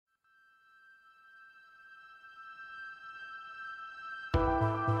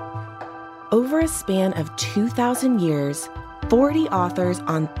Over a span of 2,000 years, 40 authors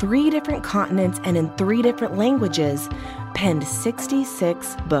on 3 different continents and in 3 different languages penned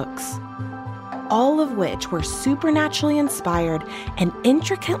 66 books, all of which were supernaturally inspired and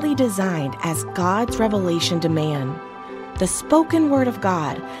intricately designed as God's revelation to man. The spoken word of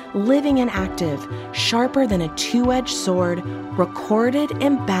God, living and active, sharper than a 2-edged sword, recorded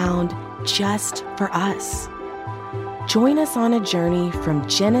and bound just for us. Join us on a journey from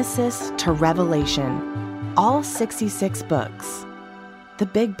Genesis to Revelation, all 66 books. The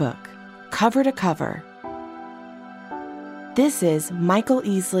Big Book, cover to cover. This is Michael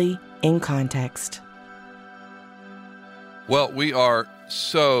Easley in Context. Well, we are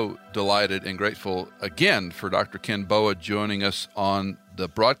so delighted and grateful again for Dr. Ken Boa joining us on the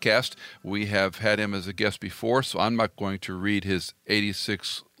broadcast. We have had him as a guest before, so I'm not going to read his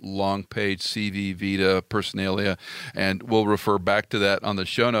 86 long-page CV Vita Personalia, and we'll refer back to that on the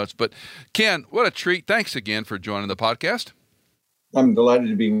show notes. But Ken, what a treat. Thanks again for joining the podcast. I'm delighted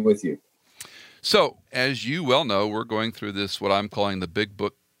to be with you. So, as you well know, we're going through this, what I'm calling the Big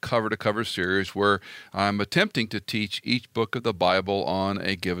Book cover-to-cover series, where I'm attempting to teach each book of the Bible on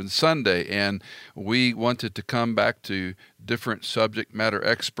a given Sunday. And we wanted to come back to different subject matter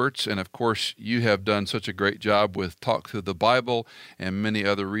experts. And of course, you have done such a great job with Talk Through the Bible and many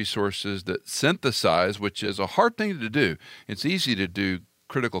other resources that synthesize, which is a hard thing to do. It's easy to do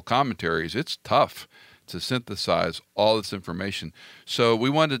critical commentaries. It's tough to synthesize all this information. So we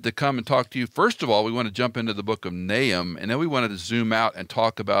wanted to come and talk to you. First of all, we want to jump into the book of Nahum, and then we wanted to zoom out and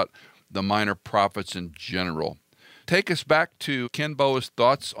talk about the minor prophets in general. Take us back to Ken Boa's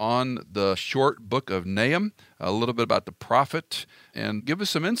thoughts on the short book of Nahum, a little bit about the prophet, and give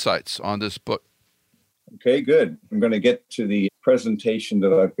us some insights on this book. Okay, good. I'm going to get to the presentation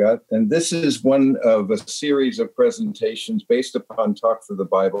that I've got. And this is one of a series of presentations based upon Talk Through the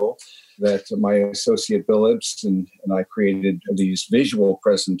Bible that my associate Bill Ibsen and I created, these visual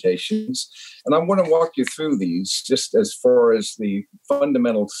presentations. And I want to walk you through these just as far as the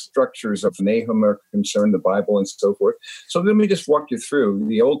fundamental structures of Nahum are concerned, the Bible and so forth. So let me just walk you through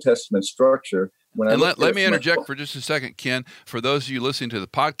the Old Testament structure. Let me interject for just a second, Ken. For those of you listening to the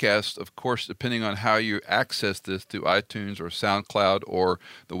podcast, of course, depending on how you access this through iTunes or SoundCloud or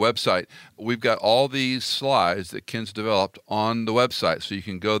the website, we've got all these slides that Ken's developed on the website. So you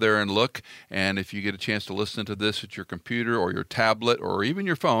can go there and look. And if you get a chance to listen to this at your computer or your tablet or even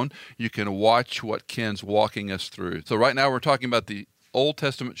your phone, you can watch what Ken's walking us through. So right now we're talking about the Old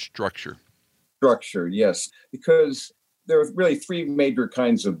Testament structure. Structure, yes, because there are really 3 major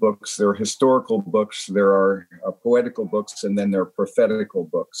kinds of books. There are historical books, there are poetical books, and then there are prophetical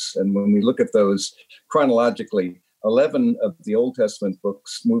books. And when we look at those chronologically, 11 of the Old Testament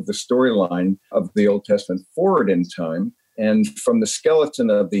books move the storyline of the Old Testament forward in time. And from the skeleton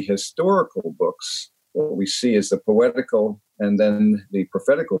of the historical books, what we see is the poetical and then the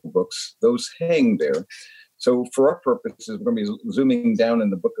prophetical books. Those hang there. So for our purposes, we're going to be zooming down in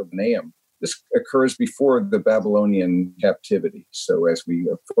the book of Nahum. This occurs before the Babylonian captivity. So as we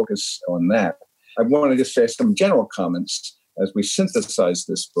focus on that, I want to just say some general comments as we synthesize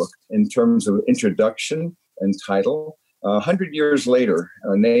this book in terms of introduction and title. 100 years later,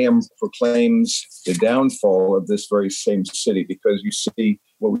 Nahum proclaims the downfall of this very same city, because you see,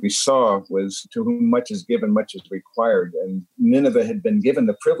 what we saw was, to whom much is given, much is required. And Nineveh had been given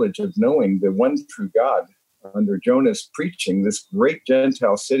the privilege of knowing the one true God. Under Jonah's preaching, this great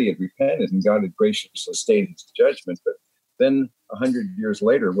Gentile city had repented, and God had graciously stayed his judgment. But then 100 years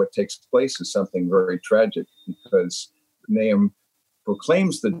later, what takes place is something very tragic, because Nahum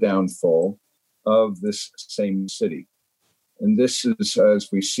proclaims the downfall of this same city. And this is, as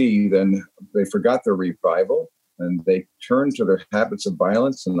we see, then they forgot their revival, and they turned to their habits of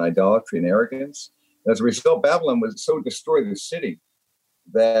violence and idolatry and arrogance. As a result, Babylon would so destroy the city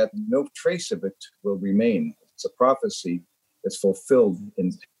that no trace of it will remain. It's a prophecy that's fulfilled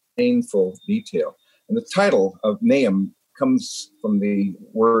in painful detail. And the title of Nahum comes from the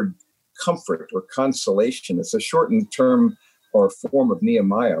word comfort or consolation. It's a shortened term or form of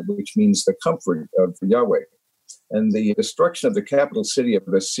Nehemiah, which means the comfort of Yahweh. And the destruction of the capital city of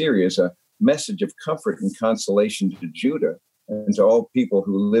Assyria is a message of comfort and consolation to Judah and to all people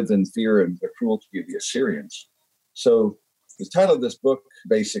who live in fear of the cruelty of the Assyrians. So the title of this book,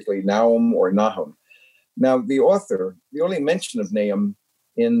 basically, Nahum or Nahum. Now, the author, the only mention of Nahum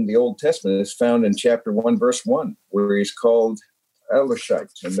in the Old Testament is found in chapter 1, verse 1, where he's called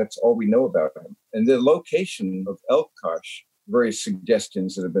Elishite, and that's all we know about him. And the location of Elkosh, various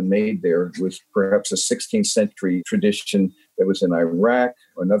suggestions that have been made there, was perhaps a 16th century tradition that was in Iraq.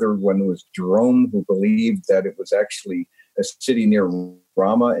 Another one was Jerome, who believed that it was actually a city near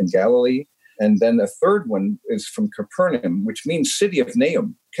Ramah in Galilee. And then a third one is from Capernaum, which means city of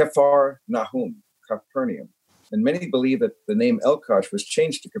Nahum, Kephar Nahum, Capernaum. And many believe that the name Elkosh was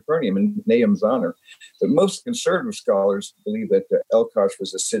changed to Capernaum in Nahum's honor. But most conservative scholars believe that Elkosh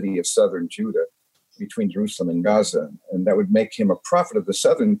was a city of southern Judah between Jerusalem and Gaza. And that would make him a prophet of the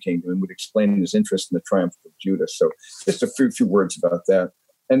southern kingdom and would explain his interest in the triumph of Judah. So just a few words about that.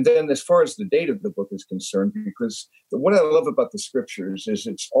 And then as far as the date of the book is concerned, because what I love about the scriptures is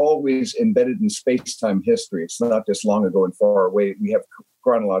it's always embedded in space-time history. It's not just long ago and far away. We have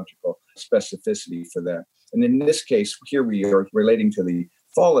chronological specificity for that. And in this case, here we are relating to the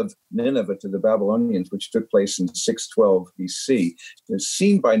fall of Nineveh to the Babylonians, which took place in 612 BC. It's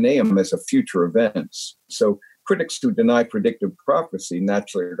seen by Nahum as a future event. So critics who deny predictive prophecy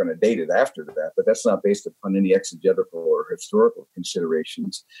naturally are going to date it after that, but that's not based upon any exegetical or historical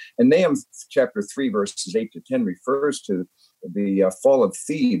considerations. And Nahum chapter 3, verses 8 to 10 refers to the fall of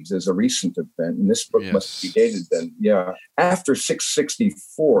Thebes as a recent event. And this book must be dated then, after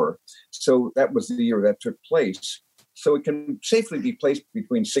 664. So that was the year that took place. So it can safely be placed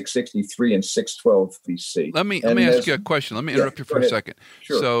between 663 and 612 BC. Let me ask you a question. Let me interrupt you for a second.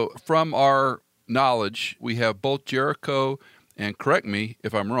 Sure. So from our knowledge, we have both Jericho and, correct me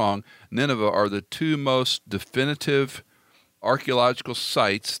if I'm wrong, Nineveh are the two most definitive archaeological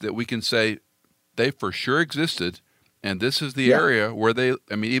sites that we can say they for sure existed. And this is the area where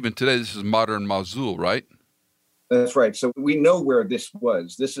even today, this is modern Mosul, right? That's right. So we know where this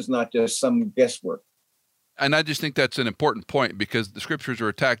was. This is not just some guesswork. And I just think that's an important point because the scriptures are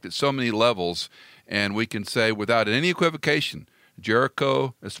attacked at so many levels, and we can say without any equivocation,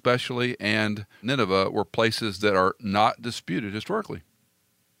 Jericho especially and Nineveh were places that are not disputed historically.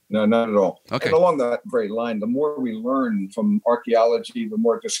 No, not at all. Okay. And along that very line, the more we learn from archaeology, the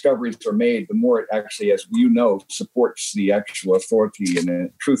more discoveries are made, the more it actually, as you know, supports the actual authority and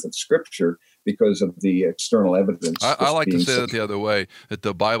the truth of Scripture because of the external evidence. I like to say that the other way, that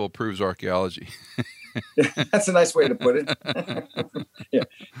the Bible proves archaeology. That's a nice way to put it.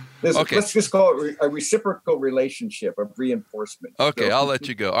 Let's just call it a reciprocal relationship of reinforcement. Okay, so I'll let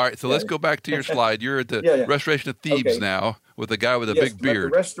you go. All right, so let's go back to your slide. You're at the Restoration of Thebes now with a guy with a big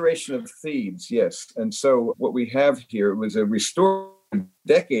beard. The Restoration of Thebes, yes. And so what we have here was a restored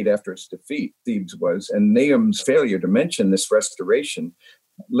decade after its defeat, Thebes was, and Nahum's failure to mention this restoration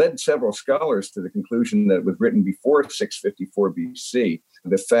led several scholars to the conclusion that it was written before 654 BC.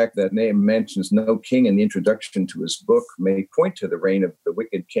 The fact that Nahum mentions no king in the introduction to his book may point to the reign of the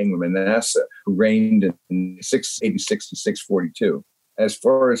wicked king Manasseh, who reigned in 686 to 642. As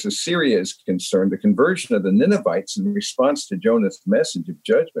far as Assyria is concerned, the conversion of the Ninevites in response to Jonah's message of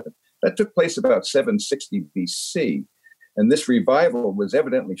judgment, that took place about 760 BC. And this revival was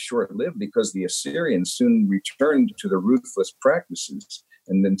evidently short-lived because the Assyrians soon returned to their ruthless practices.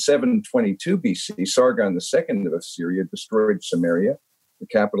 And in 722 BC, Sargon II of Assyria destroyed Samaria, the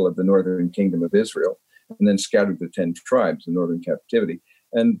capital of the northern kingdom of Israel, and then scattered the 10 tribes in northern captivity.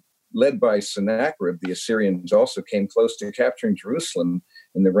 And led by Sennacherib, the Assyrians also came close to capturing Jerusalem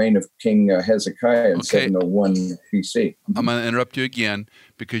in the reign of King Hezekiah in 701 BC. I'm going to interrupt you again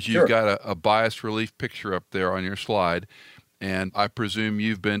because you've got a bias relief picture up there on your slide. And I presume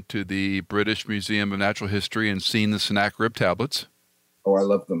you've been to the British Museum of Natural History and seen the Sennacherib tablets. Oh, I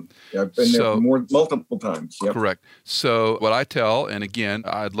love them. Yeah, I've been there multiple times. Yep. Correct. So what I tell, and again,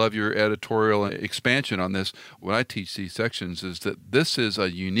 I'd love your editorial expansion on this when I teach these sections, is that this is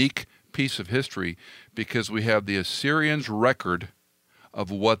a unique piece of history because we have the Assyrians' record of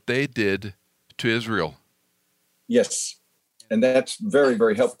what they did to Israel. Yes. And that's very,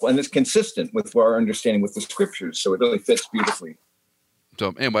 very helpful. And it's consistent with our understanding with the scriptures. So it really fits beautifully.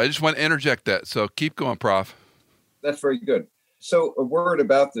 So anyway, I just want to interject that. So keep going, Prof. That's very good. So a word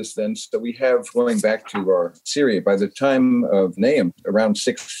about this then. So we have, going back to our Syria, by the time of Nahum, around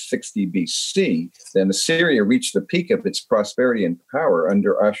 660 BC, then Assyria reached the peak of its prosperity and power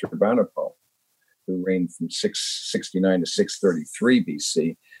under Ashurbanipal, who reigned from 669 to 633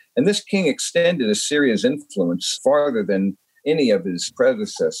 BC. And this king extended Assyria's influence farther than any of his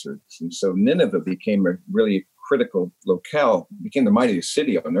predecessors. And so Nineveh became a really critical locale, became the mightiest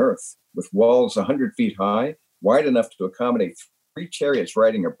city on earth, with walls 100 feet high, wide enough to accommodate 3 chariots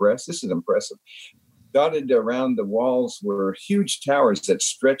riding abreast. This is impressive. Dotted around the walls were huge towers that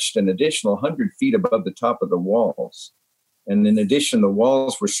stretched an additional 100 feet above the top of the walls. And in addition, the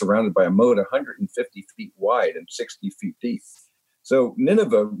walls were surrounded by a moat 150 feet wide and 60 feet deep. So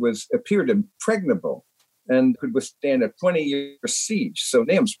Nineveh appeared impregnable and could withstand a 20-year siege. So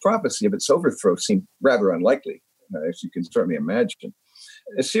Nahum's prophecy of its overthrow seemed rather unlikely, as you can certainly imagine.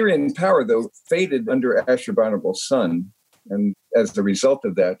 Assyrian power, though, faded under Ashurbanipal's son, And as a result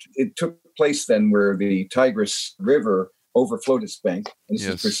of that, it took place then where the Tigris River overflowed its bank. And this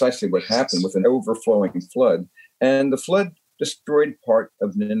is precisely what happened with an overflowing flood. And the flood destroyed part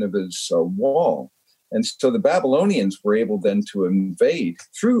of Nineveh's wall. And so the Babylonians were able then to invade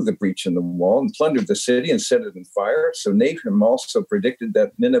through the breach in the wall and plundered the city and set it on fire. So Nahum also predicted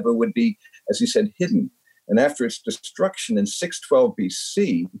that Nineveh would be, as he said, hidden. And after its destruction in 612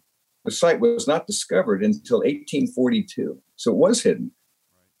 BC, the site was not discovered until 1842. So it was hidden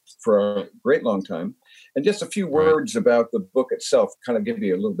for a great long time. And just a few words about the book itself, kind of give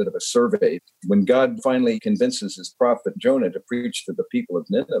you a little bit of a survey. When God finally convinces his prophet Jonah to preach to the people of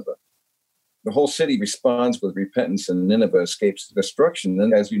Nineveh, the whole city responds with repentance, and Nineveh escapes destruction.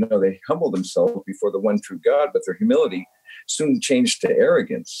 And as you know, they humble themselves before the one true God, but their humility soon changed to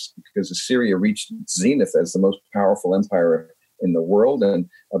arrogance because Assyria reached its zenith as the most powerful empire in the world. And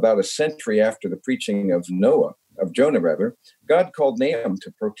about a century after the preaching of Jonah, God called Nahum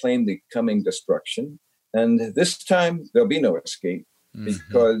to proclaim the coming destruction. And this time there'll be no escape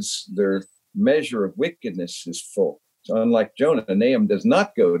because their measure of wickedness is full. So unlike Jonah, Nahum does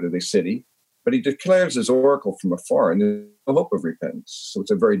not go to the city, but he declares his oracle from afar, and there's no hope of repentance. So it's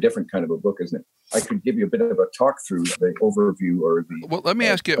a very different kind of a book, isn't it? I could give you a bit of a talk through the overview or the... Well, let me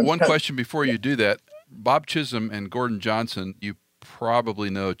ask you one question before you do that. Bob Chisholm and Gordon Johnson, you probably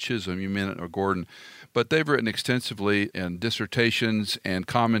know Chisholm, you mean it, or Gordon, but they've written extensively in dissertations and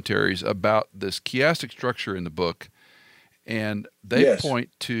commentaries about this chiastic structure in the book, and they point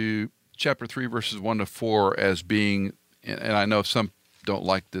to chapter 3, verses 1 to 4 as being, and I know some don't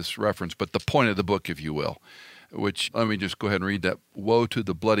like this reference, but the point of the book, if you will, which, let me just go ahead and read that. Woe to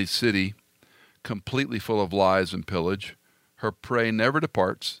the bloody city, completely full of lies and pillage. Her prey never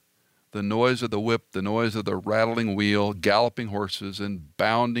departs. The noise of the whip, the noise of the rattling wheel, galloping horses and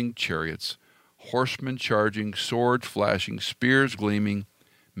bounding chariots, horsemen charging, swords flashing, spears gleaming,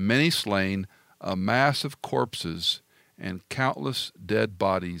 many slain, a mass of corpses and countless dead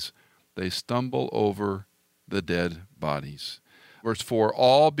bodies. They stumble over the dead bodies. Verse 4,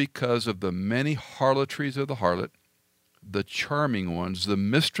 all because of the many harlotries of the harlot, the charming ones, the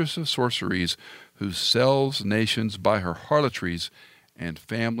mistress of sorceries, who sells nations by her harlotries and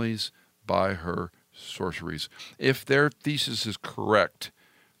families by her sorceries. If their thesis is correct,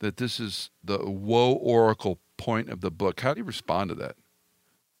 that this is the woe oracle point of the book, how do you respond to that?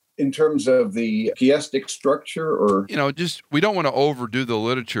 In terms of the chiastic structure, or just we don't want to overdo the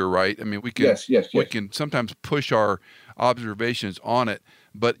literature, right? I mean, we can we can sometimes push our observations on it,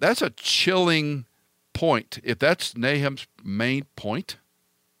 but that's a chilling point. If that's Nahum's main point,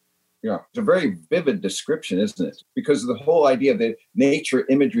 it's a very vivid description, isn't it? Because of the whole idea of the nature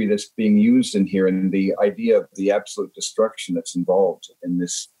imagery that's being used in here, and the idea of the absolute destruction that's involved in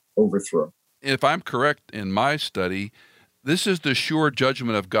this overthrow. If I'm correct in my study, this is the sure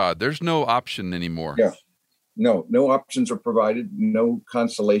judgment of God. There's no option anymore. No options are provided. No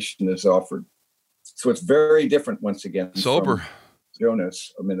consolation is offered. So it's very different once again. Sober. From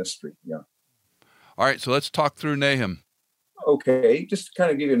Jonah's ministry. All right, so let's talk through Nahum. Okay, just to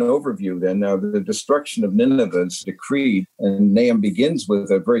kind of give you an overview then. Now, the destruction of Nineveh is decreed, and Nahum begins with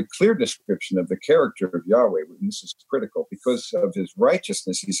a very clear description of the character of Yahweh. And this is critical because of his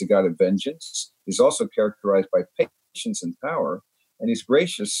righteousness. He's a God of vengeance. He's also characterized by patience and power, and he's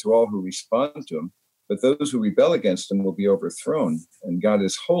gracious to all who respond to him. But those who rebel against him will be overthrown. And God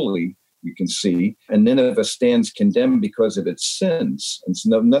is holy, we can see, and Nineveh stands condemned because of its sins. And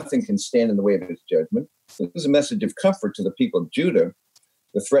so nothing can stand in the way of its judgment. This is a message of comfort to the people of Judah.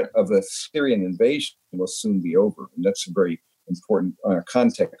 The threat of the Syrian invasion will soon be over. And that's a very important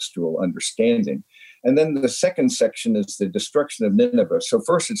contextual understanding. And then the second section is the destruction of Nineveh. So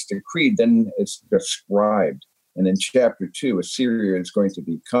first it's decreed, then it's described. And in chapter 2, Assyria is going to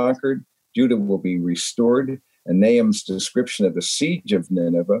be conquered. Judah will be restored. And Nahum's description of the siege of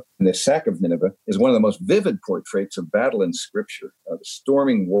Nineveh and the sack of Nineveh is one of the most vivid portraits of battle in Scripture. The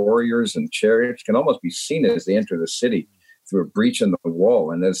storming warriors and chariots can almost be seen as they enter the city through a breach in the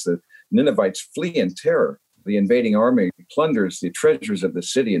wall. And as the Ninevites flee in terror, the invading army plunders the treasures of the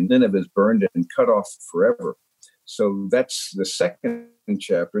city, and Nineveh is burned and cut off forever. So that's the second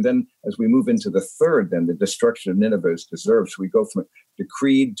chapter. Then as we move into the third, then the destruction of Nineveh is deserved. So we go from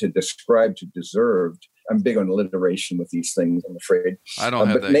decreed to described to deserved. I'm big on alliteration with these things, I'm afraid. I don't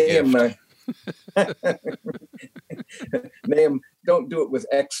have that gift. Nahum, don't do it with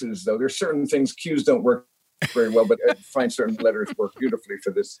X's, though. There's certain things, Q's don't work very well, but I find certain letters work beautifully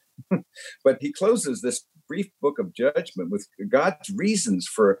for this. But he closes this brief book of judgment with God's reasons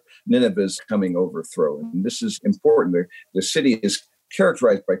for Nineveh's coming overthrow. And this is important. The city is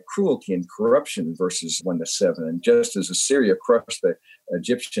characterized by cruelty and corruption, verses 1-7. And just as Assyria crushed the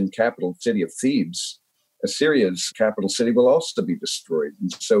Egyptian capital city of Thebes, Assyria's capital city will also be destroyed.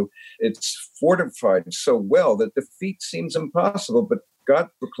 And so it's fortified so well that defeat seems impossible, but God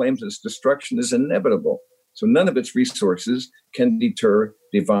proclaims its destruction is inevitable. So none of its resources can deter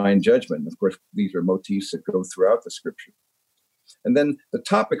divine judgment. Of course, these are motifs that go throughout the scripture. And then the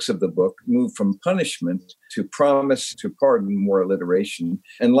topics of the book move from punishment to promise to pardon, more alliteration,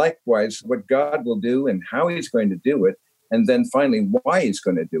 and likewise what God will do and how he's going to do it, and then finally why he's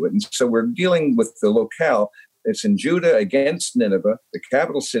going to do it. And so we're dealing with the locale. It's in Judah against Nineveh, the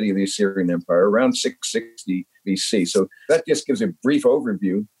capital city of the Assyrian Empire, around 660 BC. So that just gives a brief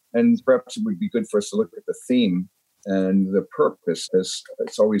overview, and perhaps it would be good for us to look at the theme and the purpose. As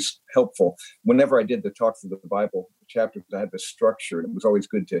it's always helpful. Whenever I did the Talk Through the Bible chapters, I had the structure, and it was always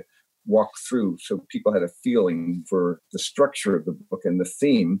good to walk through so people had a feeling for the structure of the book and the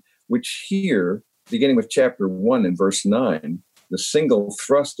theme, which here, beginning with chapter 1 and verse 9, the single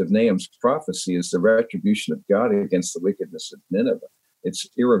thrust of Nahum's prophecy is the retribution of God against the wickedness of Nineveh. It's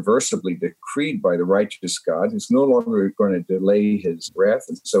irreversibly decreed by the righteous God, who's no longer going to delay his wrath.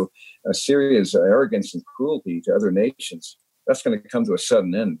 And so Assyria's arrogance and cruelty to other nations, that's going to come to a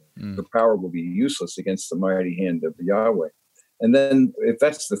sudden end. The power will be useless against the mighty hand of Yahweh. And then if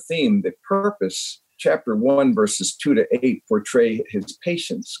that's the theme, the purpose, chapter 1, verses 2-8 portray his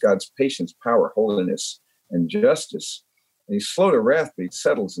patience, God's patience, power, holiness, and justice. And he's slow to wrath, but he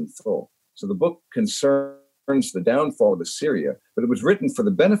settles in full. So the book concerns the downfall of Assyria, but it was written for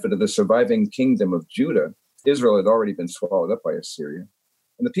the benefit of the surviving kingdom of Judah. Israel had already been swallowed up by Assyria.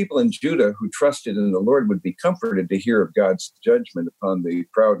 And the people in Judah who trusted in the Lord would be comforted to hear of God's judgment upon the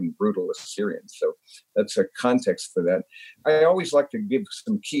proud and brutal Assyrians. So that's a context for that. I always like to give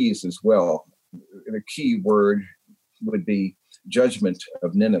some keys as well. The key word would be judgment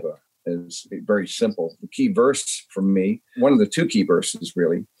of Nineveh. Is very simple. The key verse for me, one of the two key verses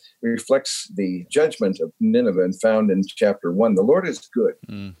really, reflects the judgment of Nineveh and found in chapter 1. The Lord is good,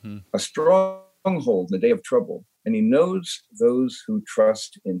 a stronghold in the day of trouble, and he knows those who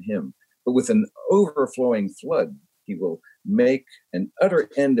trust in him. But with an overflowing flood, he will make an utter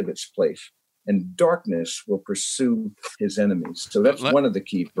end of its place, and darkness will pursue his enemies. So that's one of the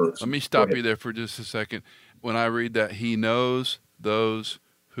key verses. Let me stop you there for just a second. When I read that, he knows those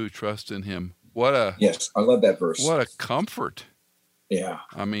who trust in him. Yes, I love that verse. What a comfort. Yeah.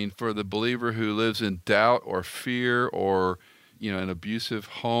 I mean, for the believer who lives in doubt or fear or, an abusive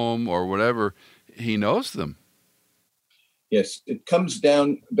home or whatever, he knows them. Yes, it comes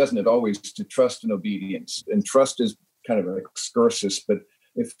down, doesn't it, always to trust and obedience. And trust is kind of an excursus, but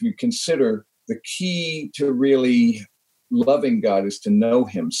if you consider the key to really loving God is to know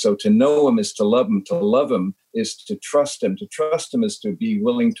him. So to know him is to love him. To love him is to trust him. To trust him is to be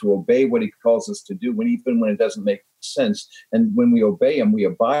willing to obey what he calls us to do, even when it doesn't make sense. And when we obey him, we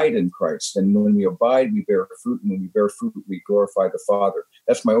abide in Christ. And when we abide, we bear fruit. And when we bear fruit, we glorify the Father.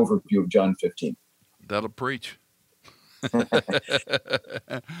 That's my overview of John 15. That'll preach. All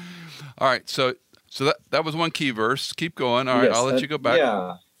right. So that was one key verse. Keep going. All right. Yes, I'll let you go back.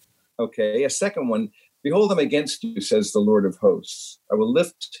 Yeah. Okay. A second one. Behold, I'm against you, says the Lord of hosts. I will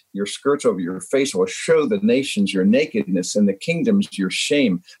lift your skirts over your face. I will show the nations your nakedness and the kingdoms your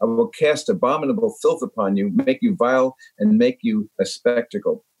shame. I will cast abominable filth upon you, make you vile, and make you a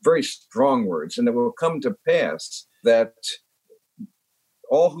spectacle. Very strong words. And it will come to pass that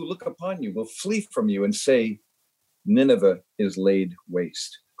all who look upon you will flee from you and say, Nineveh is laid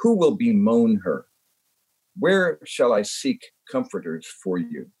waste. Who will bemoan her? Where shall I seek comforters for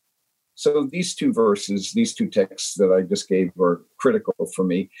you? So these two verses, these two texts that I just gave are critical for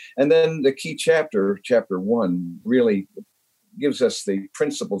me. And then the key chapter, chapter 1, really gives us the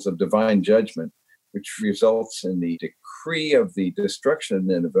principles of divine judgment, which results in the decree of the destruction of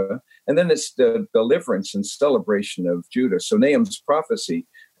Nineveh. And then it's the deliverance and celebration of Judah. So Nahum's prophecy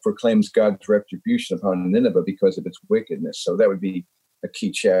proclaims God's retribution upon Nineveh because of its wickedness. So that would be a key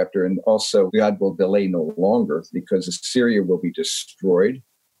chapter. And also God will delay no longer because Assyria will be destroyed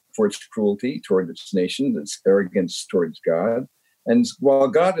for its cruelty toward its nation, its arrogance towards God. And while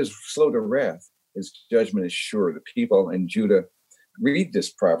God is slow to wrath, his judgment is sure. The people in Judah read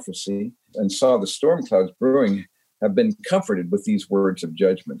this prophecy and saw the storm clouds brewing, have been comforted with these words of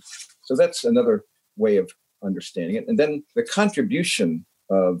judgment. So that's another way of understanding it. And then the contribution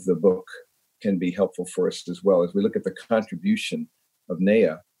of the book can be helpful for us as well as we look at the contribution of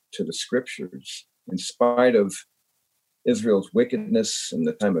Nahum to the scriptures. In spite of Israel's wickedness in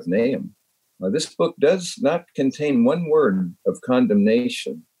the time of Nahum, this book does not contain one word of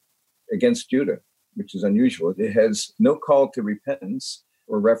condemnation against Judah. which is unusual. It has no call to repentance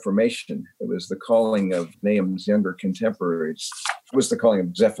or reformation. It was the calling of Nahum's younger contemporaries. It was the calling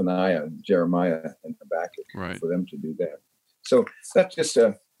of Zephaniah, Jeremiah, and Habakkuk for them to do that. So that's just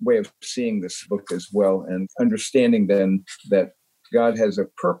a way of seeing this book as well, and understanding then that God has a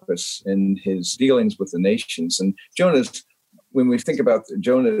purpose in his dealings with the nations. And Jonah's, when we think about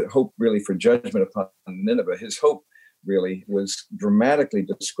Jonah, hope really for judgment upon Nineveh, his hope really was dramatically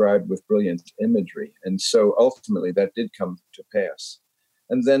described with brilliant imagery. And so ultimately that did come to pass.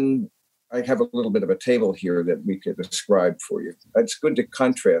 And then I have a little bit of a table here that we could describe for you. It's good to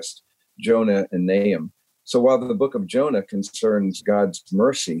contrast Jonah and Nahum. So while the book of Jonah concerns God's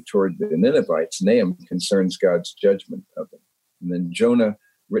mercy toward the Ninevites, Nahum concerns God's judgment of them. And then Jonah,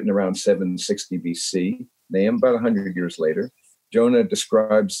 written around 760 BC, Nahum about 100 years later. Jonah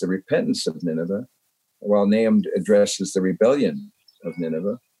describes the repentance of Nineveh, while Nahum addresses the rebellion of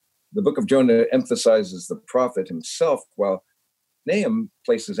Nineveh. The book of Jonah emphasizes the prophet himself, while Nahum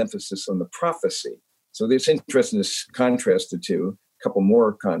places emphasis on the prophecy. So it's interesting to contrast the two. A couple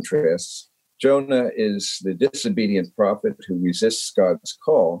more contrasts. Jonah is the disobedient prophet who resists God's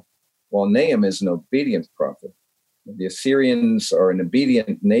call, while Nahum is an obedient prophet. The Assyrians are an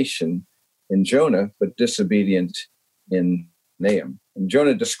obedient nation in Jonah, but disobedient in Nahum. And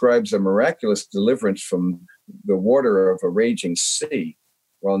Jonah describes a miraculous deliverance from the water of a raging sea,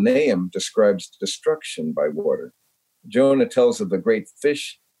 while Nahum describes destruction by water. Jonah tells of the great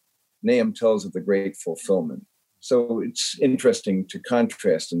fish, Nahum tells of the great fulfillment. So it's interesting to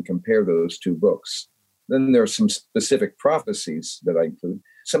contrast and compare those two books. Then there are some specific prophecies that I include.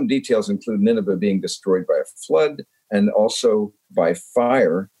 Some details include Nineveh being destroyed by a flood and also by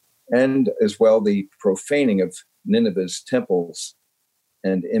fire, and as well the profaning of Nineveh's temples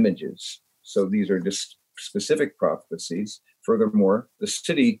and images. So these are just specific prophecies. Furthermore, the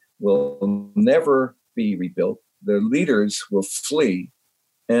city will never be rebuilt. The leaders will flee,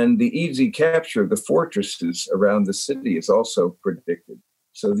 and the easy capture of the fortresses around the city is also predicted.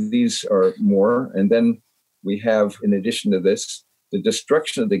 So these are more. And then we have, in addition to this, the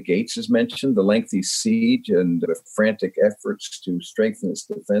destruction of the gates is mentioned, the lengthy siege and the frantic efforts to strengthen its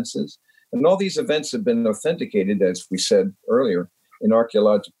defenses. And all these events have been authenticated, as we said earlier, in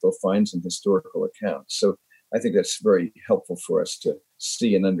archaeological finds and historical accounts. So I think that's very helpful for us to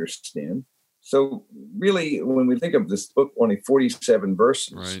see and understand. So really, when we think of this book, only 47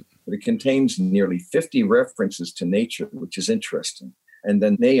 verses, but it contains nearly 50 references to nature, which is interesting. And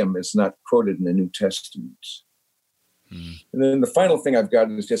then Nahum is not quoted in the New Testament. And then the final thing I've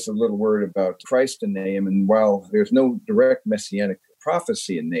got is just a little word about Christ in Nahum. And while there's no direct messianic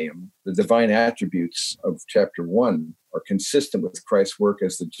prophecy in Nahum, the divine attributes of chapter 1 are consistent with Christ's work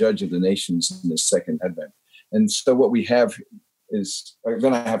as the judge of the nations in his second advent. And so what we have is,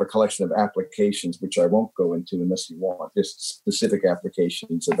 then I have a collection of applications, which I won't go into unless you want, just specific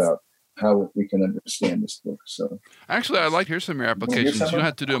applications about how we can understand this book. So actually, I'd like to hear some of your applications. You don't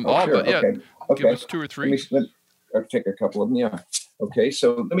have to do them all, sure. But yeah, give us two or three. I'll take a couple of them, yeah. Okay,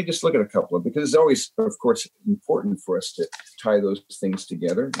 so let me just look at a couple of them, because it's always, of course, important for us to tie those things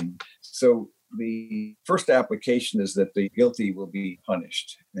together. And so the first application is that the guilty will be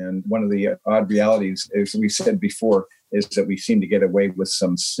punished. And one of the odd realities, as we said before, is that we seem to get away with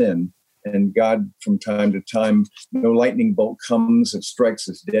some sin. And God, from time to time, no lightning bolt comes, it strikes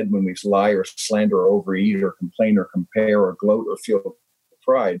us dead when we lie or slander or overeat or complain or compare or gloat or feel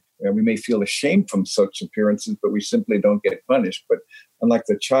pride. And we may feel ashamed from such appearances, but we simply don't get punished. But unlike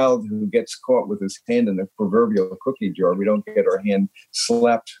the child who gets caught with his hand in the proverbial cookie jar, we don't get our hand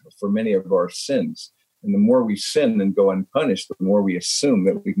slapped for many of our sins. And the more we sin and go unpunished, the more we assume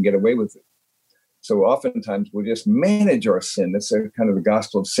that we can get away with it. So oftentimes we just manage our sin. That's a kind of the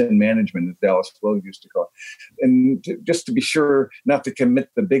gospel of sin management, as Dallas Willard used to call it. And just to be sure not to commit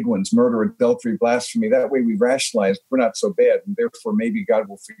the big ones, murder, adultery, blasphemy. That way we rationalize we're not so bad. And therefore maybe God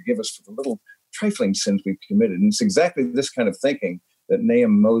will forgive us for the little trifling sins we've committed. And it's exactly this kind of thinking that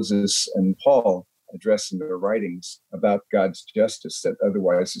Nahum, Moses, and Paul address in their writings about God's justice that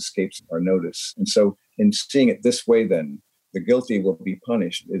otherwise escapes our notice. And so in seeing it this way then, the guilty will be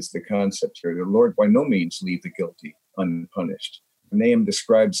punished is the concept here. The Lord by no means leave the guilty unpunished. Nahum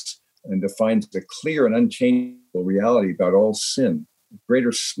describes and defines the clear and unchangeable reality about all sin. Great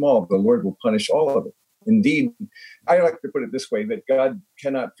or small, the Lord will punish all of it. Indeed, I like to put it this way, that God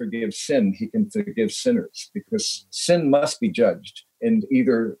cannot forgive sin. He can forgive sinners, because sin must be judged. And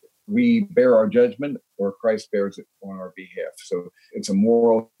either we bear our judgment or Christ bears it on our behalf. So it's a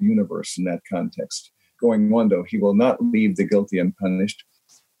moral universe in that context. Going on, though, he will not leave the guilty unpunished.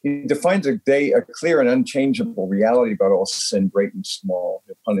 He defines a clear and unchangeable reality about all sin, great and small.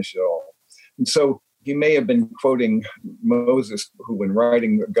 He'll punish it all. And so he may have been quoting Moses, who, when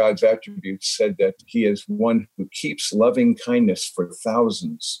writing God's attributes, said that he is one who keeps loving kindness for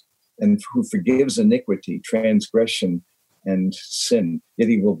thousands and who forgives iniquity, transgression, and sin. Yet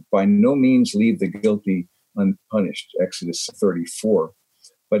he will by no means leave the guilty unpunished, Exodus 34.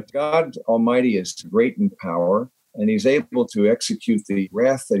 But God Almighty is great in power, and he's able to execute the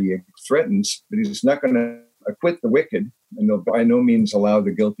wrath that he threatens, but he's not going to acquit the wicked, and will by no means allow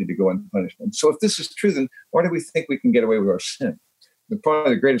the guilty to go unpunished. And so if this is true, then why do we think we can get away with our sin?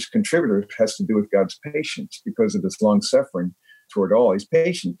 Probably the greatest contributor has to do with God's patience because of his long suffering toward all. He's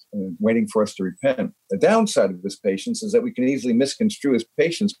patient and waiting for us to repent. The downside of his patience is that we can easily misconstrue his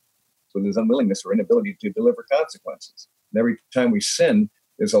patience with his unwillingness or inability to deliver consequences. And every time we sin,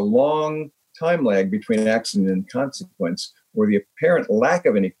 there's a long time lag between accident and consequence, or the apparent lack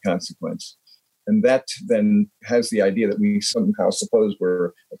of any consequence. And that then has the idea that we somehow suppose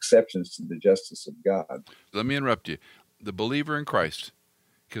we're exceptions to the justice of God. Let me interrupt you. The believer in Christ,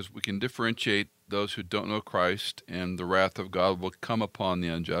 because we can differentiate those who don't know Christ, and the wrath of God will come upon the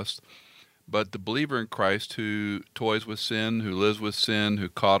unjust. But the believer in Christ who toys with sin, who lives with sin, who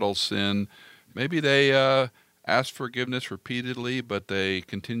coddles sin, maybe they ask forgiveness repeatedly, but they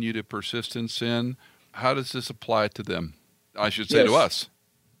continue to persist in sin. How does this apply to them? I should say to us.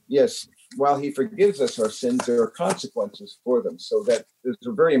 Yes. While he forgives us our sins, there are consequences for them. So that there's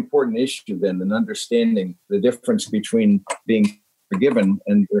a very important issue then in understanding the difference between being forgiven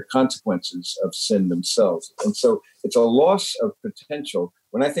and the consequences of sin themselves. And so it's a loss of potential.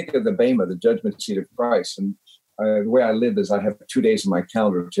 When I think of the Bema, the judgment seat of Christ, and the way I live is I have 2 days in my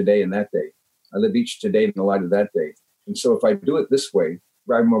calendar, today and that day. I live each today in the light of that day. And so if I do it this way,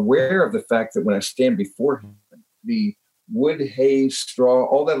 I'm aware of the fact that when I stand before him, the wood, hay, straw,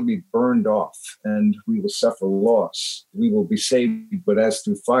 all that will be burned off, and we will suffer loss. We will be saved, but as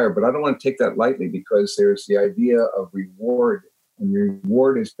through fire. But I don't want to take that lightly, because there's the idea of reward, and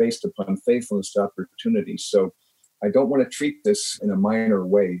reward is based upon faithfulness to opportunity. So I don't want to treat this in a minor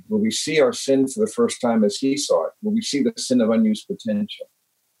way. Will we see our sin for the first time as he saw it? Will we see the sin of unused potential?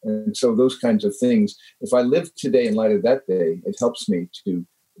 And so those kinds of things, if I live today in light of that day, it helps me to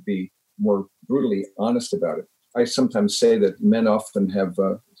be more brutally honest about it. I sometimes say that men often have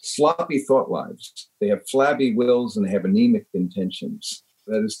sloppy thought lives. They have flabby wills and they have anemic intentions.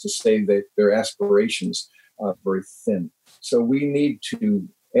 That is to say that their aspirations are very thin. So we need to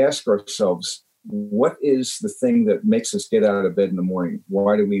ask ourselves, what is the thing that makes us get out of bed in the morning?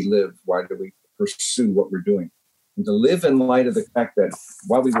 Why do we live? Why do we pursue what we're doing? And to live in light of the fact that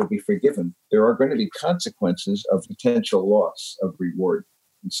while we will be forgiven, there are going to be consequences of potential loss of reward.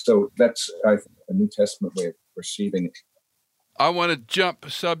 And so that's, I think, a New Testament way of perceiving it. I want to jump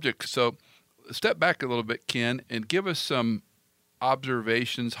subject. So step back a little bit, Ken, and give us some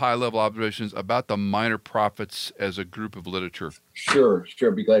observations, high-level observations about the Minor Prophets as a group of literature. Sure.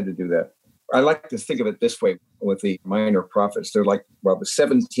 I'd be glad to do that. I like to think of it this way with the Minor Prophets. They're like, well, the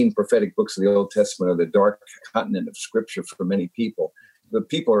 17 prophetic books of the Old Testament are the dark continent of Scripture for many people. The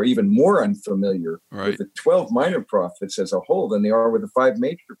people are even more unfamiliar with the 12 minor prophets as a whole than they are with the 5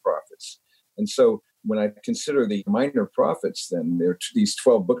 major prophets. And so when I consider the minor prophets, then these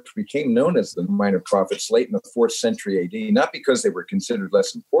 12 books became known as the minor prophets late in the 4th century AD, not because they were considered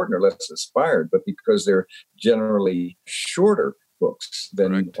less important or less inspired, but because they're generally shorter books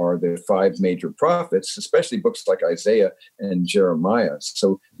than are the 5 major prophets, especially books like Isaiah and Jeremiah.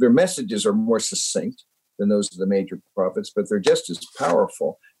 So their messages are more succinct than those of the major prophets, but they're just as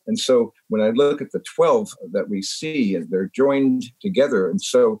powerful. And so when I look at the 12 that we see, they're joined together. And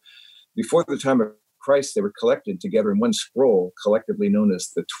so before the time of Christ, they were collected together in one scroll, collectively known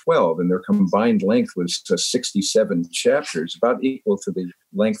as the 12, and their combined length was 67 chapters, about equal to the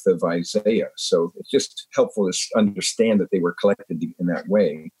length of Isaiah. So it's just helpful to understand that they were collected in that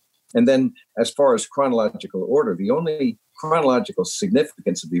way. And then as far as chronological order, the only chronological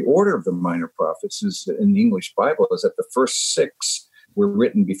significance of the order of the minor prophets is in the English Bible is that the first 6 were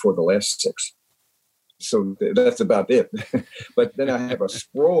written before the last 6. So that's about it. But then I have a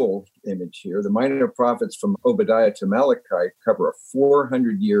scroll image here. The minor prophets from Obadiah to Malachi cover a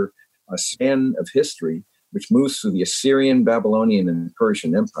 400-year span of history, which moves through the Assyrian, Babylonian, and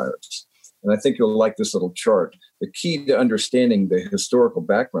Persian empires. And I think you'll like this little chart. The key to understanding the historical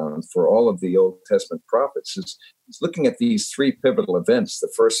background for all of the Old Testament prophets is looking at these 3 pivotal events.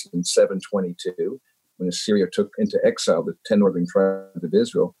 The first in 722, when Assyria took into exile the 10 northern tribes of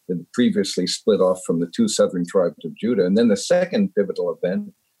Israel that had previously split off from the 2 southern tribes of Judah. And then the second pivotal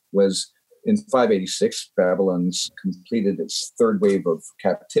event was in 586, Babylon's completed its 3rd wave of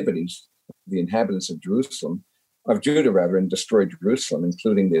captivities, the inhabitants of Jerusalem. of Judah, rather, and destroyed Jerusalem,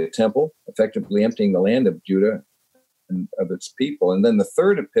 including the temple, effectively emptying the land of Judah and of its people. And then the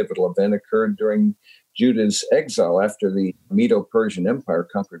third pivotal event occurred during Judah's exile after the Medo-Persian Empire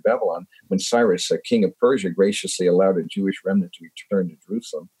conquered Babylon, when Cyrus, a king of Persia, graciously allowed a Jewish remnant to return to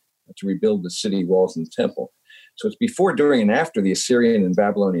Jerusalem to rebuild the city walls and the temple. So it's before, during, and after the Assyrian and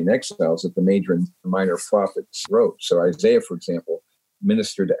Babylonian exiles that the major and minor prophets wrote. So Isaiah, for example,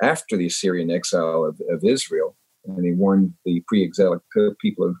 ministered after the Assyrian exile of Israel, and he warned the pre-exilic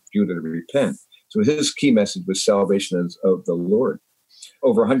people of Judah to repent. So his key message was salvation of the Lord.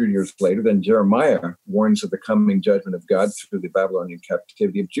 Over 100 years later, then Jeremiah warns of the coming judgment of God through the Babylonian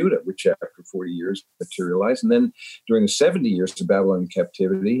captivity of Judah, which after 40 years materialized. And then during the 70 years of Babylonian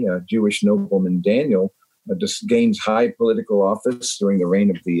captivity, Jewish nobleman Daniel just gains high political office during the reign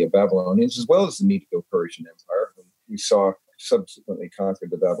of the Babylonians, as well as the Medo-Persian Empire, whom we saw subsequently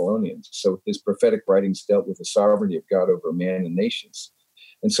conquered the Babylonians. So his prophetic writings dealt with the sovereignty of God over man and nations.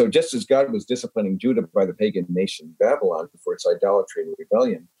 And so just as God was disciplining Judah by the pagan nation Babylon for its idolatry and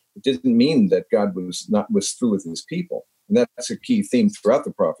rebellion, it didn't mean that God was through with his people. And that's a key theme throughout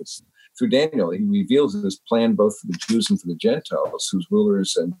the prophets. Through Daniel, he reveals his plan both for the Jews and for the Gentiles, whose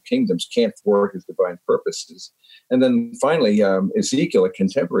rulers and kingdoms can't thwart his divine purposes. And then finally, Ezekiel, a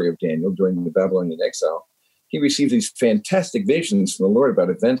contemporary of Daniel during the Babylonian exile, he received these fantastic visions from the Lord about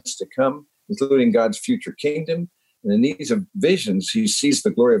events to come, including God's future kingdom. And in these visions, he sees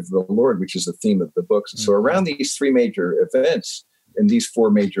the glory of the Lord, which is the theme of the books. So around these three major events and these four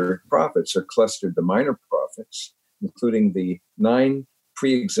major prophets are clustered the minor prophets, including the 9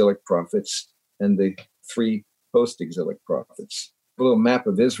 pre-exilic prophets and the 3 post-exilic prophets. A little map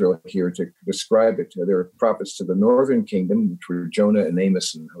of Israel here to describe it. There are prophets to the northern kingdom, which were Jonah and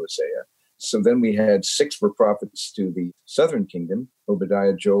Amos and Hosea. So then we had 6 were prophets to the southern kingdom,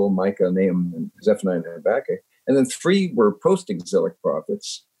 Obadiah, Joel, Micah, Nahum, and Zephaniah, and Habakkuk. And then 3 were post-exilic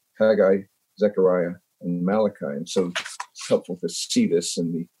prophets, Haggai, Zechariah, and Malachi. And so it's helpful to see this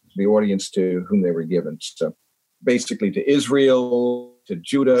in the audience to whom they were given. So basically to Israel, to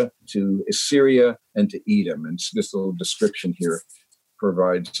Judah, to Assyria, and to Edom. And so this little description here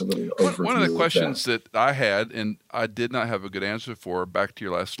provides a little overview. One of the questions that I had, and I did not have a good answer for, back to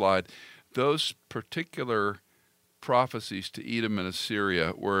your last slide, those particular prophecies to Edom and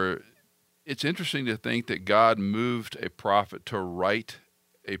Assyria were, it's interesting to think that God moved a prophet to write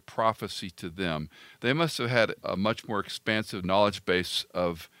a prophecy to them. They must have had a much more expansive knowledge base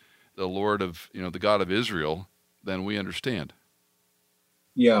of the Lord of, the God of Israel than we understand.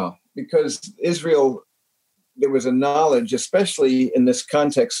 Yeah, because Israel, there was a knowledge, especially in this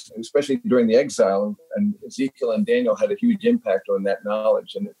context, especially during the exile, and Ezekiel and Daniel had a huge impact on that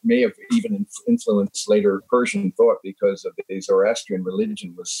knowledge. And it may have even influenced later Persian thought, because of the Zoroastrian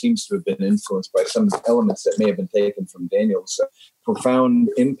religion seems to have been influenced by some elements that may have been taken from Daniel's profound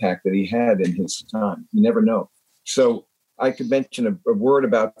impact that he had in his time. You never know. So I could mention a word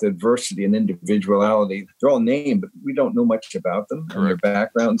about the diversity and individuality. They're all named, but we don't know much about them. And their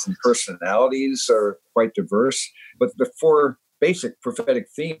backgrounds and personalities are quite diverse. But the 4 basic prophetic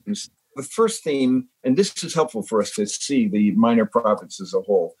themes, the first theme, and this is helpful for us to see the minor prophets as a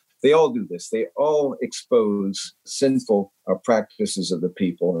whole, they all do this. They all expose sinful practices of the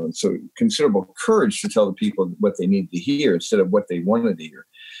people. And so considerable courage to tell the people what they need to hear instead of what they wanted to hear.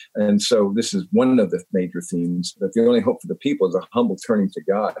 And so this is one of the major themes, that the only hope for the people is a humble turning to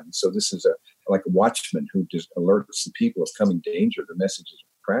God. And so this is like a watchman who just alerts the people of coming danger. The message is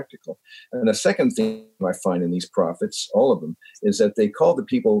practical. And the second theme I find in these prophets, all of them, is that they call the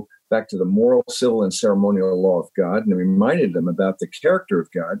people back to the moral, civil, and ceremonial law of God, and reminded them about the character of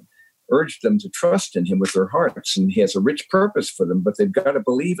God, urged them to trust in him with their hearts. And he has a rich purpose for them, but they've got to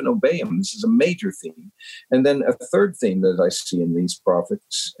believe and obey him. This is a major theme. And then a third theme that I see in these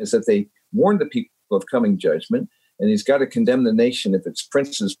prophets is that they warn the people of coming judgment, and he's got to condemn the nation if its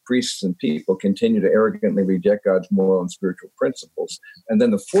princes, priests, and people continue to arrogantly reject God's moral and spiritual principles. And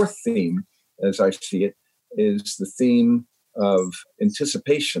then the fourth theme, as I see it, is the theme of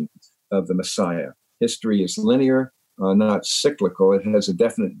anticipation of the Messiah. History is linear, not cyclical. It has a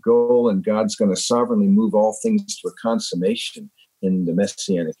definite goal, and God's going to sovereignly move all things to a consummation in the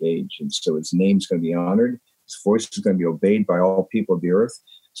Messianic age. And so his name's going to be honored. His voice is going to be obeyed by all people of the earth.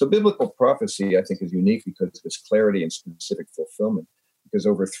 So biblical prophecy, I think, is unique because of its clarity and specific fulfillment, because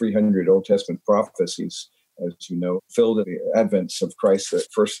over 300 Old Testament prophecies, as you know, filled the advents of Christ, the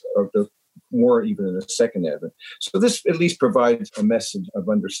first, or the more even in the second advent. So this at least provides a message of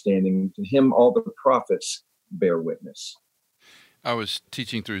understanding. To him, all the prophets bear witness. I was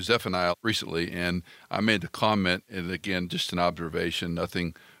teaching through Zephaniah recently, and I made the comment, and again, just an observation,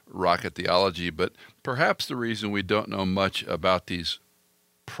 nothing rocket theology, but perhaps the reason we don't know much about these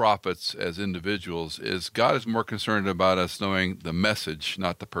prophets as individuals is God is more concerned about us knowing the message,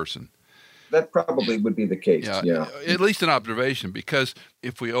 not the person. That probably would be the case, yeah. At least an observation, because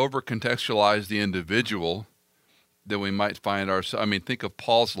if we over-contextualize the individual, then we might find ourselves, think of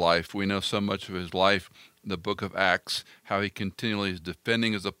Paul's life. We know so much of his life in the book of Acts, how he continually is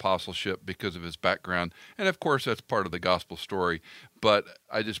defending his apostleship because of his background. And of course, that's part of the gospel story. But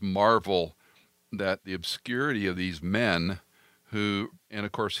I just marvel that the obscurity of these men who, and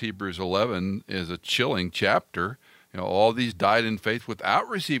of course, Hebrews 11 is a chilling chapter. All these died in faith without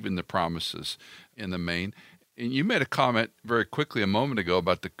receiving the promises in the main. And you made a comment very quickly a moment ago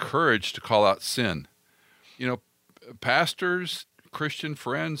about the courage to call out sin. Pastors, Christian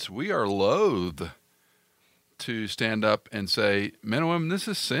friends, we are loath to stand up and say, men and women, this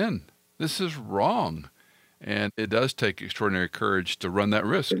is sin. This is wrong. And it does take extraordinary courage to run that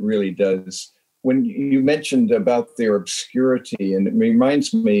risk. It really does. When you mentioned about their obscurity, and it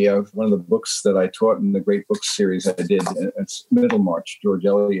reminds me of one of the books that I taught in the Great Books series I did. It's Middlemarch, George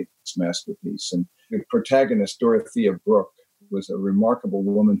Eliot's masterpiece. And the protagonist, Dorothea Brooke, was a remarkable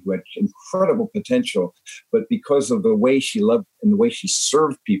woman who had incredible potential, but because of the way she loved and the way she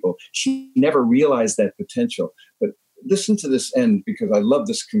served people, she never realized that potential. But listen to this end, because I love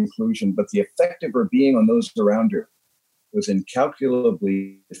this conclusion. But the effect of her being on those around her was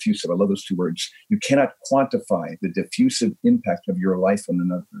incalculably diffusive. I love those two words. You cannot quantify the diffusive impact of your life on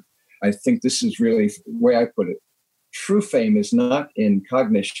another. I think this is really the way I put it. True fame is not in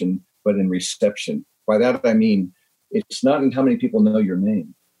cognition, but in reception. By that, I mean, it's not in how many people know your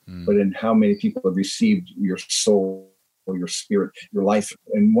name, but in how many people have received your soul or your spirit, your life,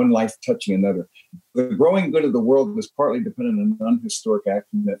 and one life touching another. The growing good of the world was partly dependent on an unhistoric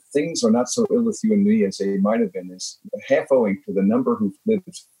action that things are not so ill with you and me as they might have been, is half owing to the number who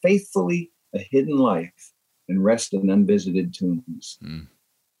lived faithfully a hidden life and rest in unvisited tombs.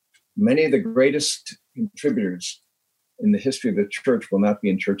 Many of the greatest contributors in the history of the church will not be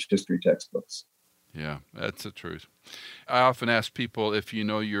in church history textbooks. Yeah, that's the truth. I often ask people if you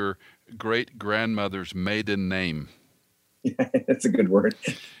know your great-grandmother's maiden name. Yeah, that's a good word.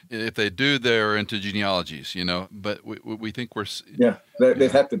 If they do, they're into genealogies, but we think we're... Yeah, they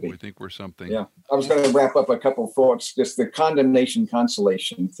have to be. We think we're something. Yeah. I was going to wrap up a couple of thoughts. Just the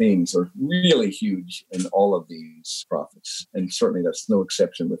condemnation-consolation themes are really huge in all of these prophets. And certainly that's no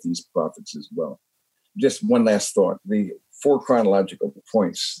exception with these prophets as well. Just one last thought. The 4 chronological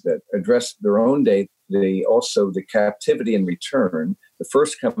points that address their own day, also the captivity and return, the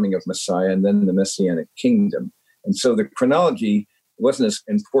first coming of Messiah, and then the Messianic kingdom. And so the chronology wasn't as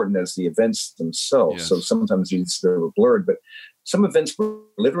important as the events themselves. Yes. So sometimes they were blurred, but some events were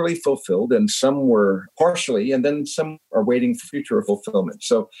literally fulfilled and some were partially, and then some are waiting for future fulfillment.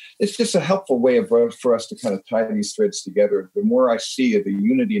 So it's just a helpful way for us to kind of tie these threads together. The more I see the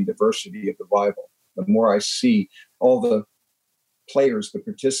unity and diversity of the Bible, the more I see all the players, the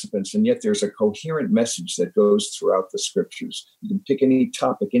participants, and yet there's a coherent message that goes throughout the scriptures. You can pick any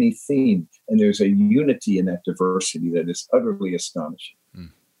topic, any theme, and there's a unity in that diversity that is utterly astonishing.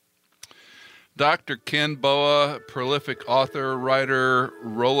 Dr. Ken Boa, prolific author, writer,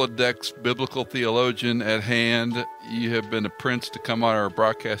 Rolodex biblical theologian at hand. You have been a prince to come on our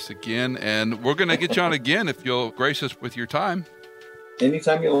broadcast again, and we're going to get you on again if you'll grace us with your time.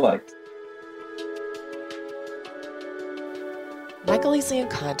 Anytime you like. Michael Easley in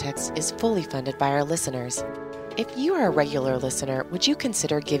Context is fully funded by our listeners. If you are a regular listener, would you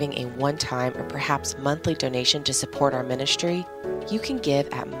consider giving a one-time or perhaps monthly donation to support our ministry? You can give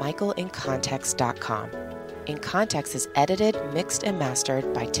at michaelincontext.com. In Context is edited, mixed, and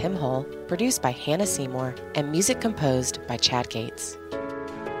mastered by Tim Hull, produced by Hannah Seymour, and music composed by Chad Gates.